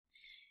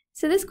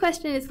So this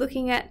question is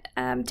looking at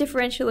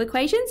differential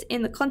equations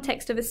in the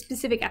context of a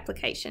specific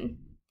application.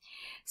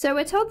 So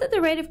we're told that the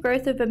rate of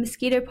growth of a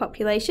mosquito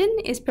population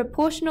is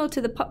proportional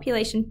to the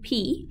population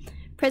P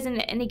present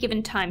at any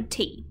given time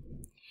T.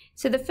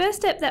 So the first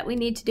step that we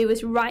need to do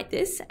is write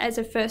this as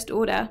a first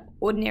order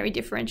ordinary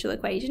differential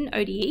equation,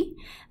 ODE,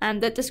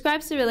 that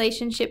describes the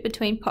relationship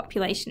between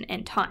population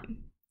and time.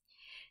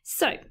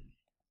 So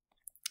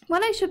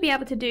what I should be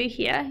able to do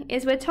here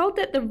is we're told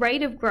that the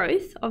rate of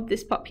growth of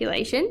this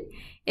population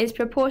is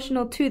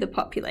proportional to the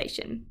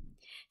population.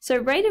 So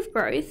rate of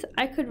growth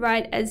I could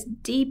write as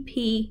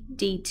dp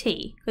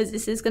dt, because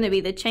this is going to be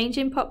the change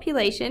in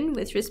population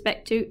with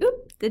respect to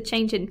the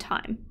change in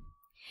time.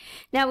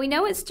 Now we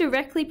know it's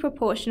directly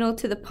proportional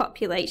to the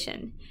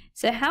population.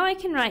 So how I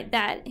can write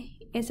that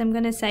is I'm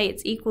going to say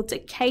it's equal to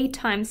k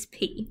times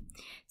p.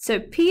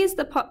 So p is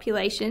the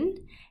population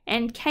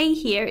and k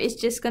here is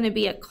just going to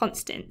be a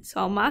constant.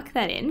 So I'll mark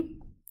that in.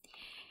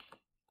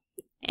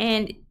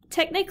 And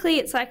technically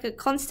it's like a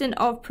constant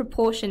of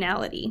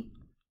proportionality.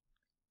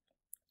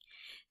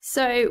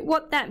 So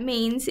what that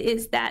means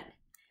is that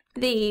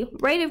the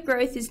rate of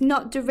growth is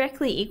not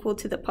directly equal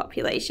to the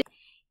population.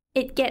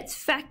 It gets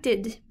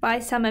factored by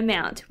some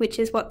amount, which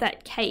is what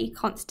that k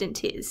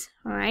constant is.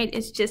 All right,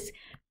 it's just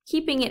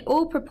keeping it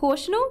all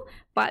proportional,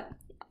 but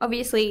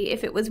obviously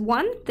if it was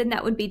 1, then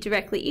that would be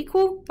directly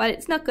equal, but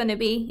it's not going to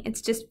be.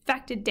 It's just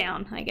factored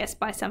down, I guess,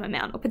 by some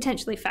amount, or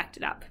potentially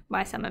factored up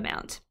by some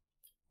amount.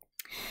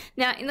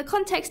 Now, in the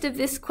context of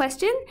this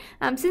question,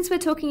 since we're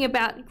talking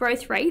about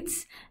growth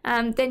rates,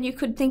 then you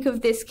could think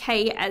of this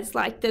k as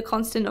like the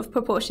constant of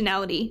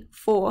proportionality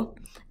for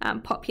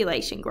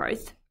population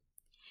growth.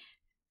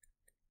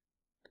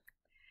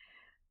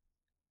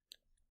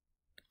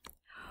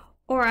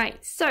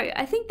 Alright, so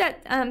I think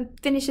that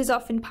finishes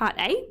off in part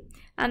A.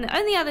 And the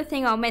only other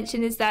thing I'll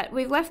mention is that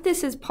we've left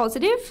this as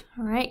positive,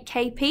 alright,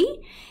 Kp.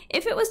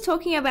 If it was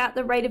talking about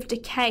the rate of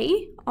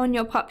decay on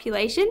your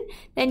population,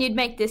 then you'd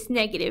make this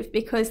negative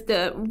because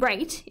the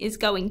rate is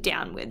going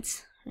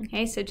downwards.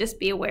 Okay, so just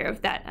be aware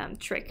of that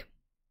trick.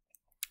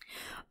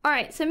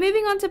 Alright, so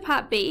moving on to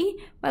part B,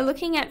 we're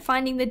looking at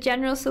finding the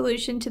general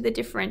solution to the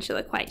differential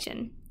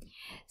equation.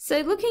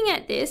 So looking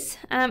at this,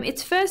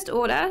 it's first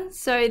order.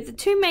 So the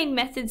two main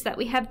methods that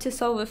we have to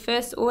solve a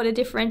first order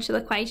differential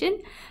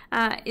equation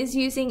is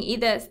using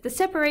either the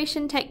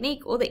separation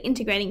technique or the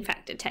integrating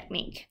factor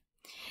technique.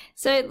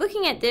 So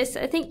looking at this,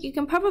 I think you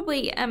can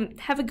probably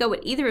have a go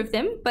at either of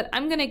them, but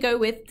I'm going to go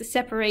with the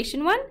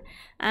separation one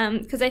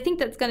because I think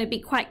that's going to be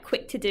quite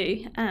quick to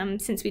do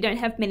since we don't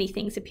have many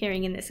things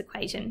appearing in this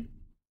equation.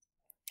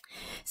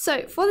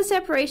 So for the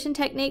separation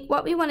technique,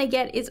 what we want to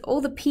get is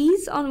all the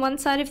p's on one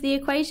side of the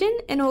equation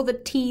and all the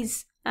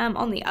t's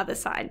on the other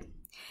side.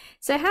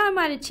 So how I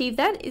might achieve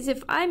that is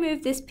if I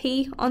move this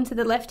p onto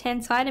the left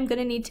hand side, I'm going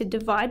to need to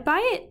divide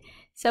by it.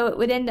 So it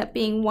would end up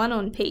being 1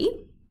 on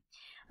p.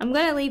 I'm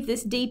going to leave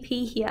this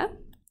dp here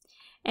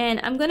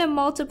and I'm going to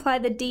multiply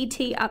the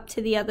dt up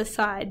to the other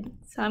side.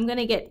 So I'm going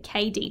to get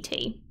k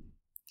dt.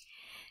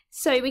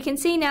 So we can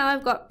see now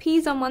I've got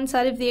p's on one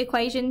side of the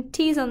equation,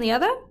 t's on the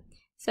other.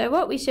 So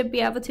what we should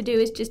be able to do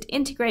is just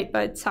integrate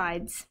both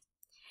sides.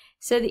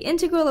 So the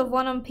integral of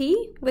 1 on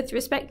p with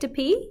respect to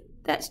p,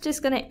 that's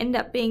just going to end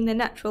up being the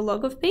natural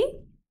log of p.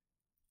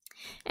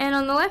 And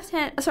on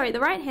the the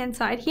right hand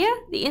side here,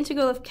 the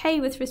integral of k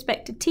with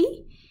respect to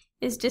t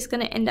is just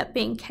going to end up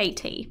being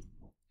kt.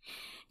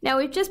 Now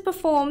we've just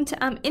performed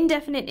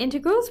indefinite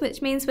integrals,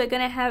 which means we're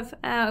going to have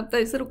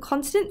those little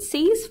constant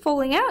c's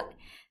falling out.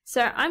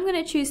 So I'm going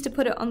to choose to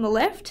put it on the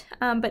left,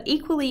 but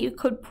equally you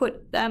could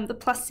put the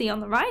plus c on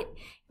the right.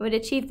 It would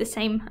achieve the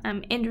same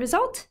end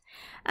result.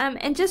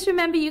 And just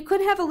remember, you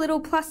could have a little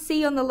plus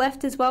c on the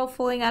left as well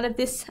falling out of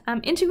this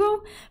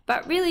integral,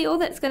 but really all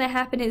that's going to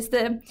happen is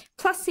the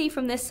plus c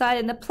from this side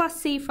and the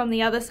plus c from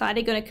the other side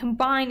are going to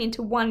combine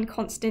into one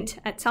constant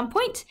at some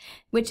point,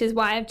 which is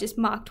why I've just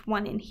marked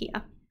 1 in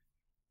here.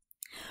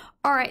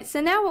 Alright,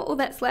 so now all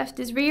that's left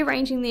is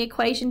rearranging the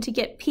equation to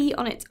get p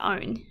on its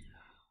own.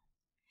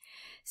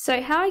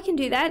 So how I can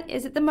do that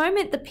is at the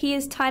moment the p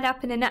is tied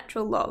up in a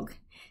natural log.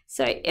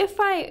 So if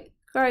I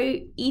go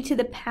e to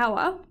the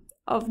power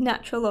of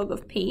natural log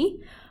of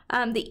p,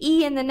 the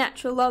e and the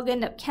natural log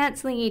end up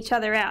cancelling each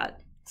other out.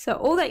 So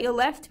all that you're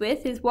left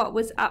with is what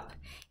was up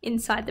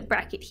inside the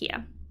bracket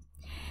here.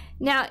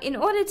 Now in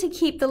order to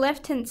keep the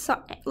left-hand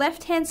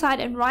side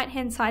and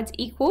right-hand sides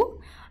equal,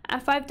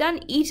 if I've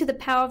done e to the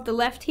power of the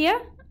left here,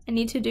 I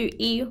need to do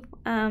e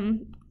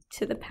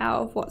to the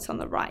power of what's on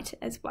the right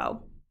as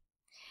well.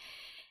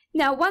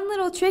 Now one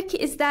little trick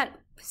is that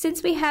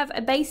since we have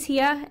a base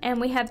here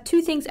and we have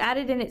two things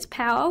added in its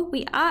power,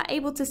 we are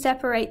able to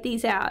separate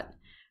these out.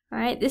 All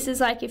right, this is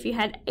like if you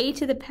had a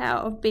to the power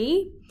of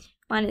b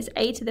minus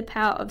a to the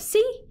power of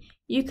c,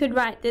 you could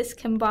write this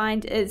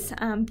combined as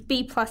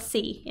b plus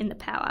c in the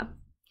power.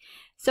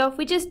 So if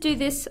we just do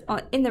this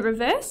in the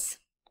reverse,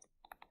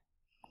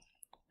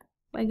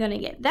 we're going to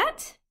get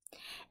that.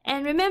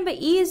 And remember,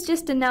 e is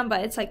just a number.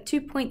 It's like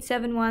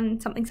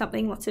 2.71 something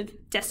something, lots of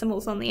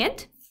decimals on the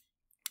end.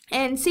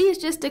 And c is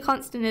just a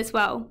constant as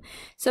well.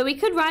 So we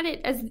could write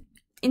it as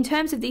in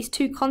terms of these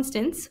two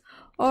constants,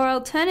 or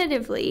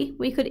alternatively,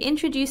 we could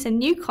introduce a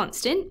new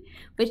constant,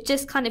 which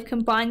just kind of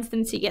combines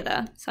them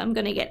together. So I'm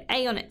going to get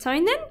a on its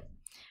own then.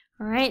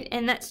 All right,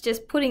 and that's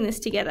just putting this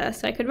together.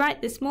 So I could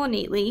write this more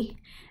neatly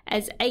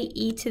as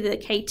ae to the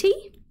kt,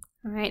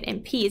 all right,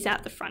 and p is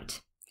out the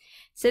front.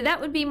 So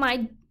that would be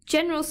my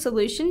general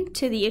solution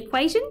to the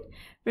equation,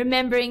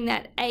 remembering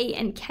that a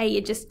and k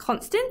are just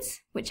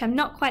constants, which I'm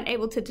not quite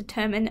able to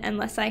determine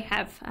unless I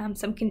have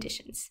some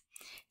conditions.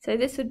 So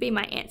this would be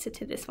my answer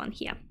to this one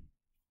here.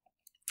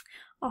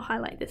 I'll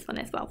highlight this one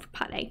as well for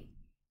part A.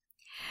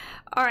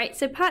 All right,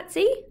 so part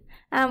C,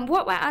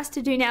 what we're asked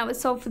to do now is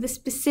solve for the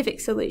specific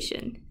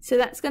solution. So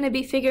that's going to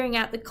be figuring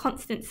out the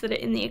constants that are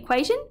in the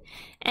equation.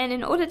 And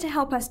in order to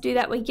help us do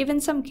that, we're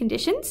given some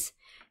conditions.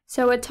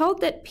 So we're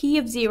told that P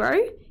of 0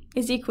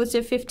 is equal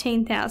to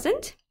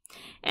 15,000.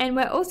 And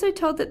we're also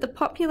told that the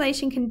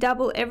population can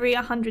double every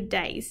 100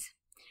 days.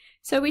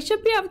 So we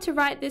should be able to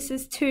write this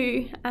as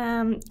two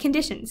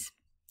conditions.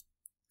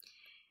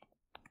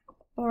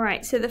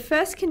 Alright, so the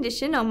first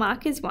condition I'll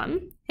mark as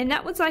 1, and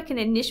that was like an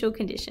initial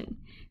condition,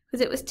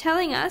 because it was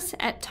telling us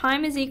at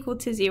time is equal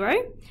to 0,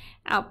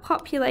 our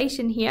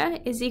population here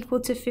is equal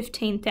to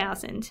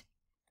 15,000.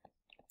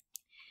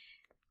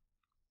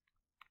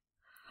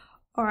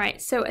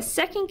 Alright, so a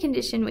second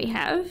condition we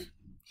have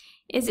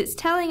is it's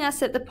telling us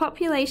that the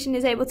population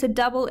is able to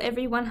double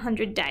every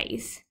 100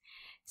 days.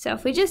 So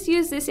if we just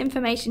use this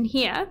information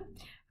here,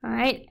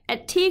 alright,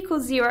 at t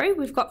equals 0,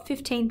 we've got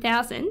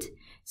 15,000.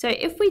 So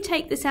if we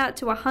take this out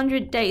to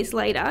 100 days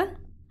later,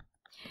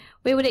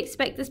 we would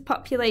expect this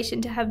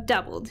population to have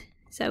doubled.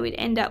 So we'd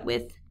end up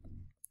with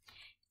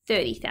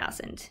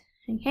 30,000.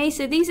 Okay,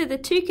 so these are the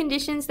two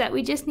conditions that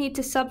we just need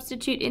to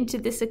substitute into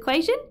this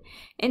equation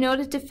in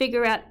order to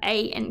figure out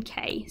A and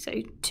K.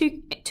 So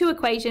two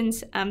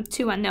equations,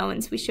 two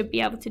unknowns. We should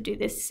be able to do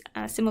this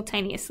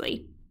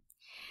simultaneously.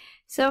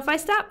 So if I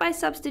start by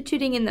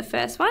substituting in the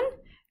first one,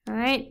 all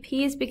right,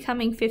 P is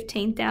becoming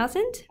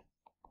 15,000.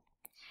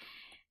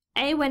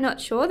 A, we're not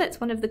sure,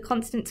 that's one of the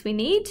constants we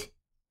need.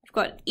 We've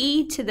got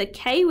e to the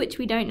k, which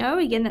we don't know,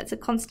 again that's a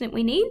constant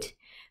we need,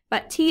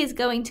 but t is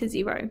going to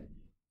 0.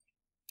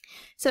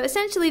 So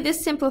essentially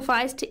this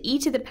simplifies to e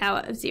to the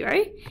power of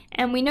 0,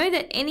 and we know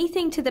that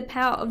anything to the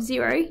power of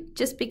 0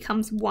 just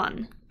becomes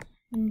 1,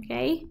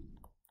 okay?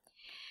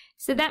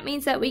 So that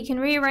means that we can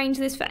rearrange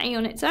this for a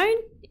on its own.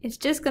 It's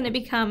just going to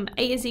become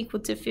a is equal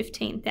to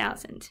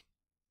 15,000.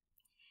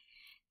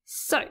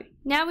 So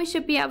now we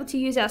should be able to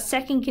use our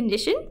second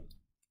condition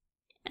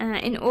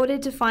in order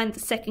to find the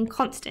second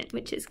constant,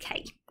 which is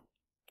k.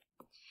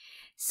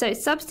 So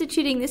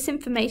substituting this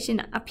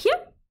information up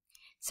here,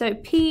 so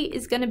P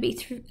is going to be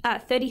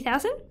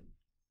 30,000.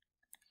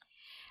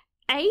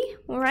 A,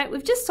 all right,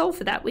 we've just solved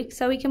for that,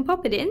 so we can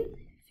pop it in,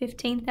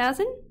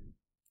 15,000.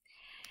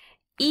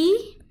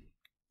 E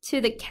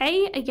to the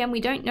K, again, we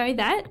don't know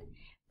that,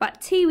 but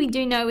T we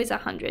do know is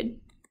 100.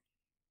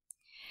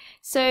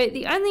 So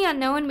the only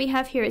unknown we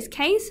have here is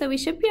K, so we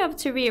should be able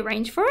to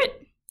rearrange for it.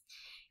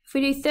 If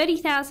we do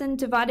 30,000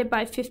 divided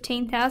by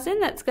 15,000,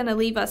 that's going to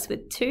leave us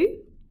with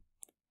 2.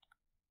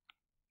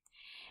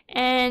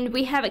 And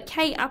we have a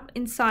k up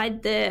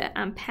inside the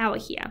power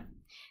here.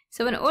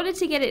 So in order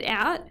to get it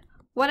out,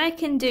 what I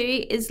can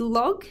do is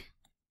log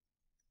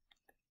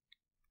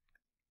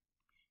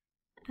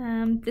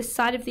this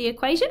side of the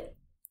equation.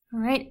 All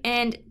right,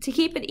 and to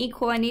keep it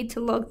equal, I need to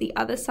log the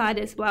other side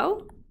as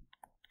well.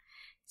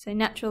 So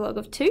natural log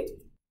of 2.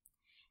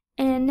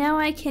 And now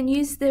I can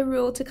use the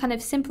rule to kind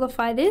of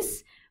simplify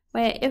this,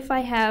 where if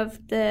I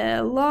have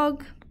the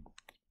log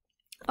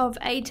of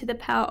a to the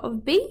power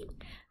of b,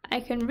 I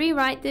can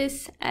rewrite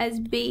this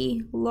as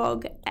b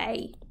log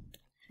a.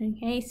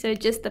 Okay, so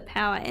just the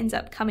power ends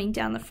up coming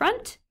down the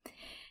front.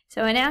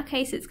 So in our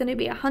case, it's going to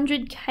be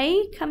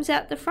 100k comes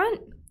out the front.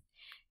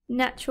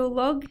 Natural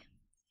log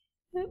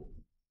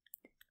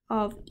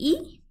of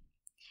e.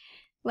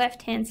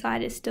 Left-hand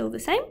side is still the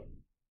same.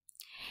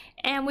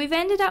 And we've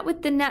ended up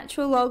with the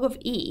natural log of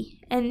e,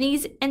 and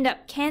these end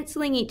up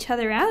cancelling each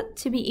other out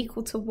to be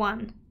equal to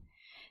 1.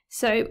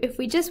 So if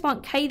we just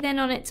want k then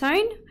on its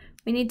own,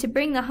 we need to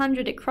bring the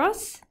 100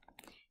 across.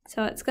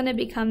 So it's going to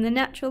become the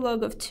natural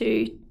log of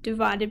 2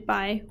 divided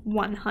by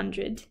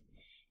 100.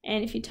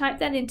 And if you type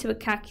that into a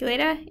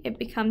calculator, it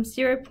becomes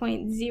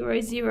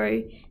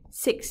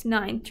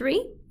 0.00693.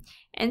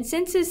 And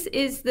since this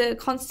is the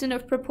constant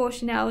of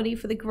proportionality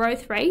for the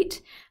growth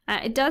rate,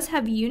 it does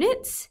have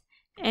units.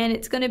 And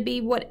it's going to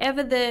be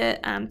whatever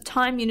the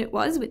time unit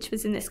was, which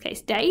was in this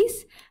case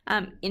days,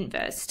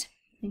 inversed.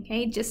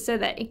 Okay, just so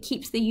that it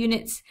keeps the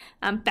units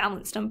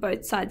balanced on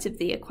both sides of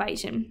the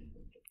equation.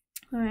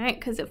 All right,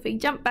 because if we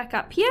jump back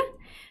up here,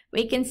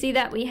 we can see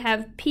that we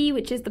have P,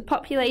 which is the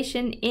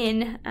population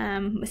in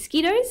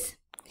mosquitoes,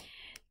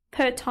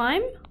 per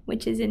time,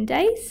 which is in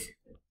days.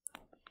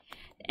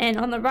 And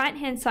on the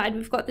right-hand side,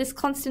 we've got this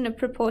constant of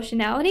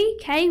proportionality,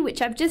 K,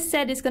 which I've just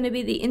said is going to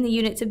be in the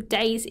units of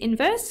days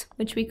inverse,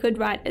 which we could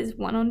write as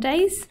 1 on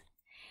days.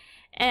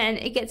 And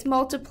it gets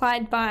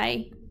multiplied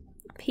by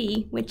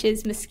P, which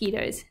is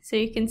mosquitoes. So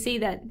you can see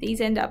that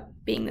these end up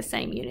being the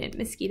same unit,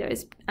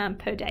 mosquitoes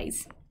per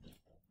days.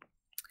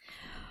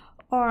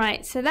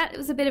 Alright, so that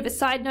was a bit of a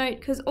side note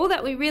because all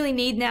that we really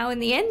need now in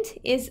the end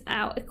is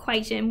our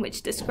equation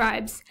which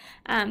describes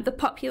the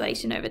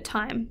population over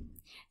time.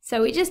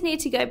 So we just need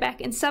to go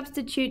back and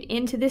substitute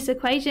into this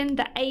equation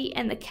the A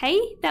and the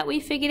K that we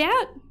figured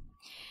out.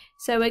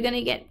 So we're going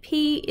to get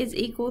P is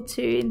equal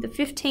to the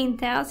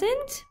 15,000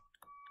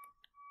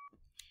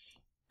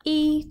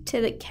 e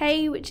to the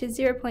K, which is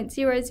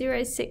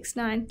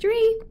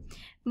 0.00693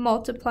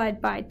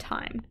 multiplied by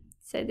time.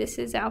 So this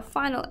is our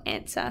final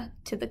answer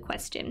to the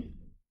question.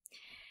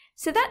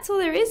 So that's all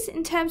there is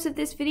in terms of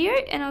this video,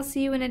 and I'll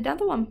see you in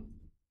another one.